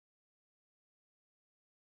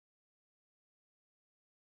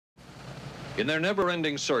In their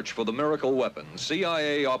never-ending search for the miracle weapon,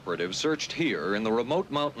 CIA operatives searched here in the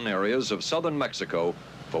remote mountain areas of southern Mexico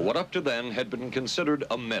for what up to then had been considered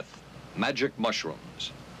a myth, magic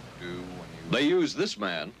mushrooms. They used this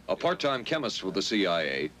man, a part-time chemist with the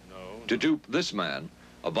CIA, to dupe this man,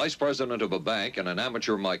 a vice president of a bank and an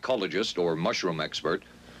amateur mycologist or mushroom expert,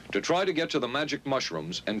 to try to get to the magic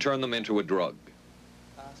mushrooms and turn them into a drug.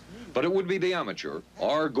 But it would be the amateur,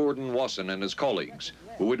 R. Gordon Wasson and his colleagues,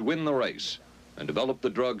 who would win the race and develop the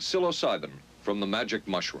drug psilocybin from the magic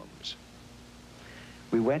mushrooms.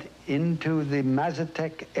 We went into the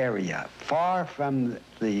Mazatec area, far from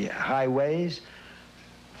the highways,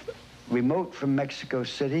 remote from Mexico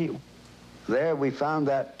City. There we found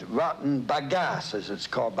that rotten bagasse, as it's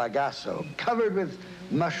called, bagasso, covered with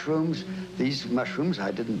mushrooms. These mushrooms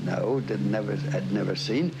I didn't know, had never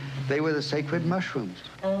seen. They were the sacred mushrooms.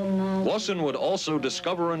 Wasson would also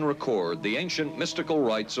discover and record the ancient mystical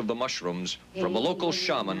rites of the mushrooms from a local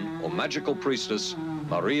shaman or magical priestess,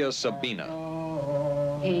 Maria Sabina.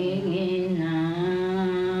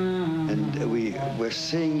 And we were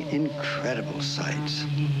seeing incredible sights.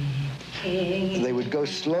 They would go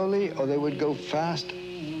slowly or they would go fast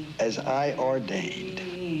as I ordained.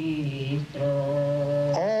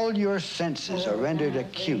 All your senses are rendered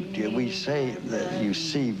acute. We say that you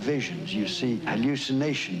see visions, you see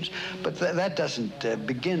hallucinations, but that doesn't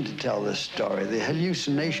begin to tell this story. The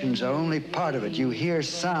hallucinations are only part of it. You hear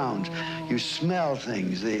sounds, you smell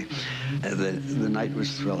things. The night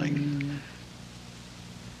was thrilling.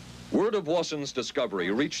 Word of Wasson's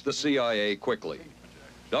discovery reached the CIA quickly.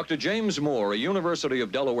 Dr. James Moore, a University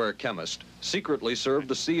of Delaware chemist, secretly served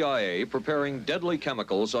the CIA preparing deadly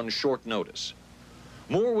chemicals on short notice.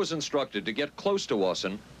 Moore was instructed to get close to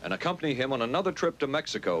Wasson and accompany him on another trip to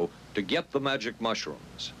Mexico to get the magic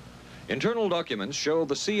mushrooms. Internal documents show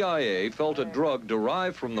the CIA felt a drug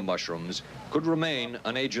derived from the mushrooms could remain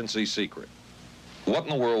an agency secret. What in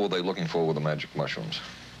the world were they looking for with the magic mushrooms?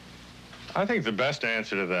 I think the best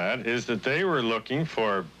answer to that is that they were looking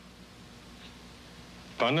for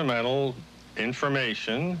fundamental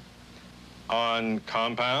information on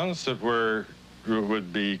compounds that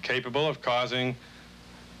would be capable of causing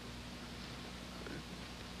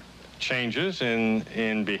changes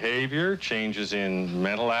in behavior, changes in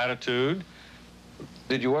mental attitude.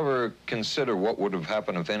 Did you ever consider what would have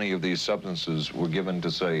happened if any of these substances were given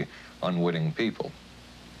to, say, unwitting people?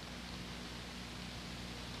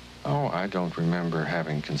 Oh, I don't remember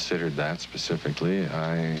having considered that specifically.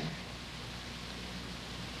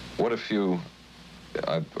 What if you,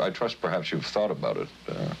 I trust perhaps you've thought about it.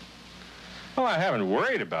 Well, I haven't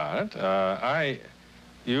worried about it.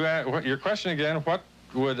 Your question again, what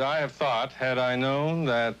would I have thought had I known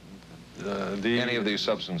that any of these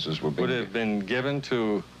substances would have been given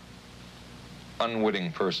to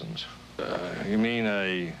unwitting persons? You mean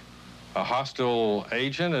a hostile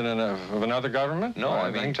agent of another government? No,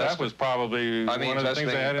 I mean think that was probably one of the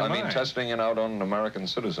things they had in mind. I mean testing it out on an American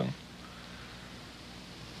citizen.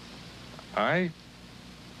 I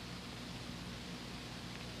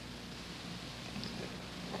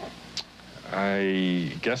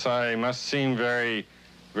guess I must seem very,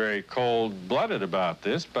 very cold-blooded about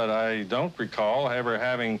this, but I don't recall ever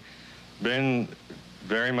having been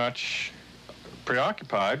very much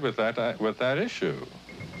preoccupied with that issue.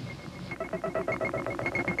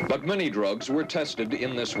 But many drugs were tested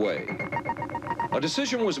in this way. A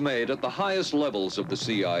decision was made at the highest levels of the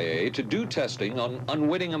CIA to do testing on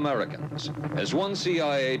unwitting Americans. As one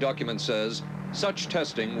CIA document says, such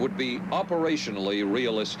testing would be operationally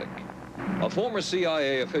realistic. A former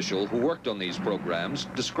CIA official who worked on these programs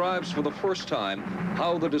describes for the first time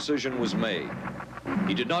how the decision was made.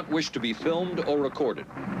 He did not wish to be filmed or recorded.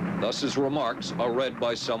 Thus his remarks are read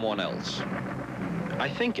by someone else. I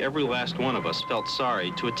think every last one of us felt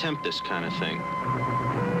sorry to attempt this kind of thing.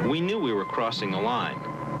 We knew we were crossing a line.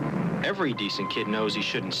 Every decent kid knows he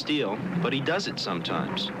shouldn't steal, but he does it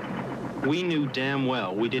sometimes. We knew damn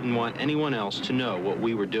well we didn't want anyone else to know what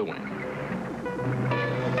we were doing.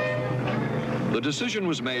 The decision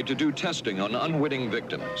was made to do testing on unwitting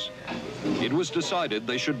victims. It was decided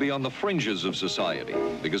they should be on the fringes of society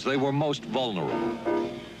because they were most vulnerable.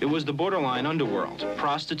 It was the borderline underworld,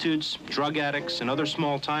 prostitutes, drug addicts, and other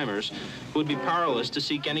small-timers who would be powerless to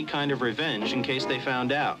seek any kind of revenge in case they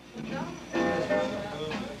found out.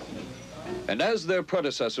 And as their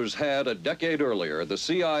predecessors had a decade earlier, the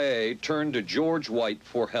CIA turned to George White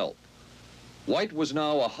for help. White was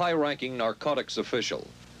now a high-ranking narcotics official,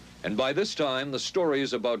 and by this time, the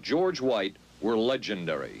stories about George White were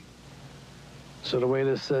legendary. So the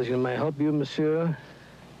waiter says, may I help you, monsieur?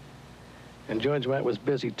 And George White was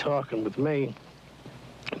busy talking with me.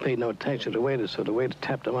 paid no attention to the waiter, so the waiter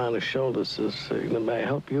tapped him on the shoulder, says, may I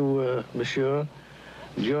help you, monsieur?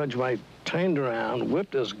 George White turned around,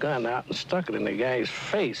 whipped his gun out, and stuck it in the guy's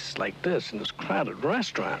face like this in this crowded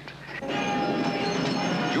restaurant.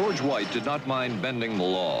 George White did not mind bending the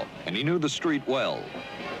law, and he knew the street well.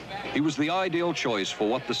 He was the ideal choice for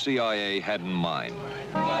what the CIA had in mind.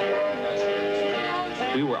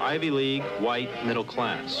 We were Ivy League, white, middle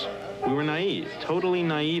class. We were naive, totally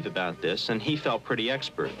naive about this, and he felt pretty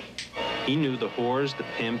expert. He knew the whores, the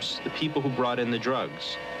pimps, the people who brought in the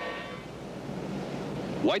drugs.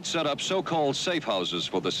 White set up so-called safe houses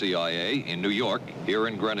for the CIA in New York, here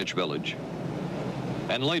in Greenwich Village,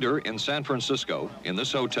 and later in San Francisco, in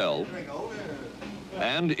this hotel,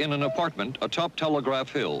 and in an apartment atop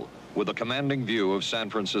Telegraph Hill with a commanding view of San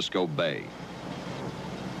Francisco Bay.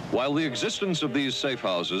 While the existence of these safe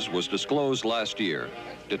houses was disclosed last year,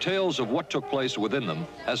 details of what took place within them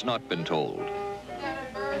has not been told.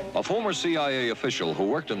 A former CIA official who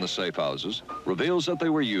worked in the safe houses reveals that they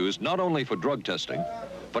were used not only for drug testing,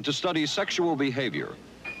 but to study sexual behavior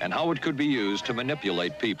and how it could be used to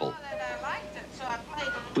manipulate people.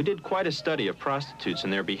 We did quite a study of prostitutes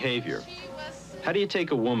and their behavior. How do you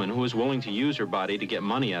take a woman who is willing to use her body to get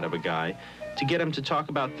money out of a guy to get him to talk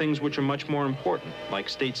about things which are much more important, like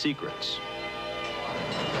state secrets?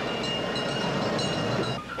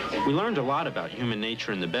 We learned a lot about human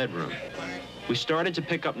nature in the bedroom. We started to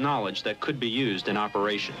pick up knowledge that could be used in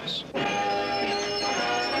operations.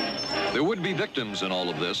 There would be victims in all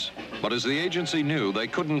of this, but as the agency knew, they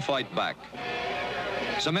couldn't fight back.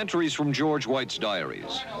 Some entries from George White's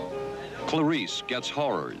diaries. Clarice gets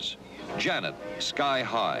horrors. Janet, sky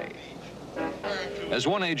high. As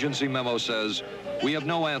one agency memo says, we have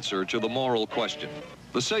no answer to the moral question.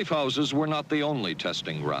 The safe houses were not the only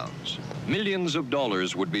testing grounds. Millions of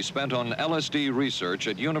dollars would be spent on LSD research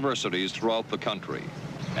at universities throughout the country.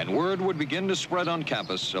 And word would begin to spread on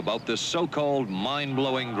campus about this so-called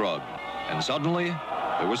mind-blowing drug. And suddenly,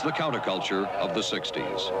 there was the counterculture of the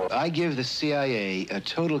 60s. I give the CIA a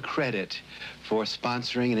total credit for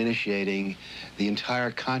sponsoring and initiating the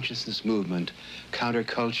entire consciousness movement,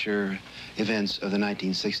 counterculture events of the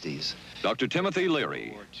 1960s. Dr. Timothy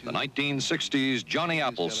Leary, the 1960s Johnny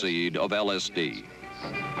Appleseed of LSD.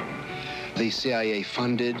 The CIA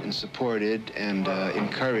funded and supported and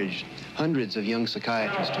encouraged hundreds of young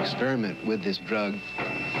psychiatrists to experiment with this drug.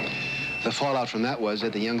 The fallout from that was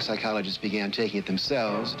that the young psychologists began taking it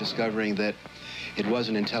themselves, discovering that it was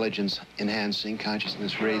an intelligence-enhancing,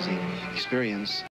 consciousness-raising experience.